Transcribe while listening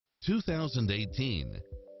2018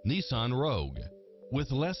 Nissan Rogue.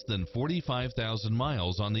 With less than 45,000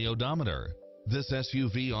 miles on the odometer, this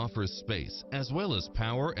SUV offers space as well as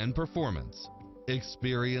power and performance.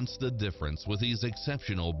 Experience the difference with these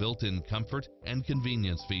exceptional built-in comfort and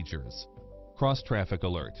convenience features. Cross-traffic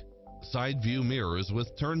alert, side view mirrors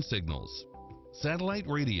with turn signals, satellite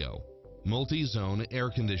radio, multi-zone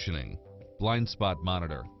air conditioning, blind spot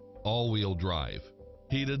monitor, all-wheel drive,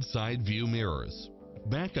 heated side view mirrors,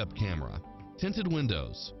 backup camera, tinted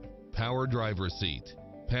windows, power driver seat,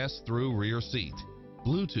 pass-through rear seat,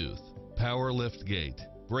 Bluetooth, power liftgate,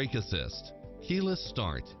 brake assist, keyless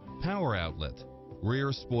start, power outlet,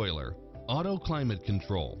 rear spoiler, auto climate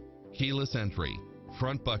control, keyless entry,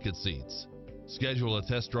 front bucket seats. Schedule a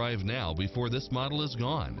test drive now before this model is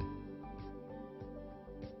gone.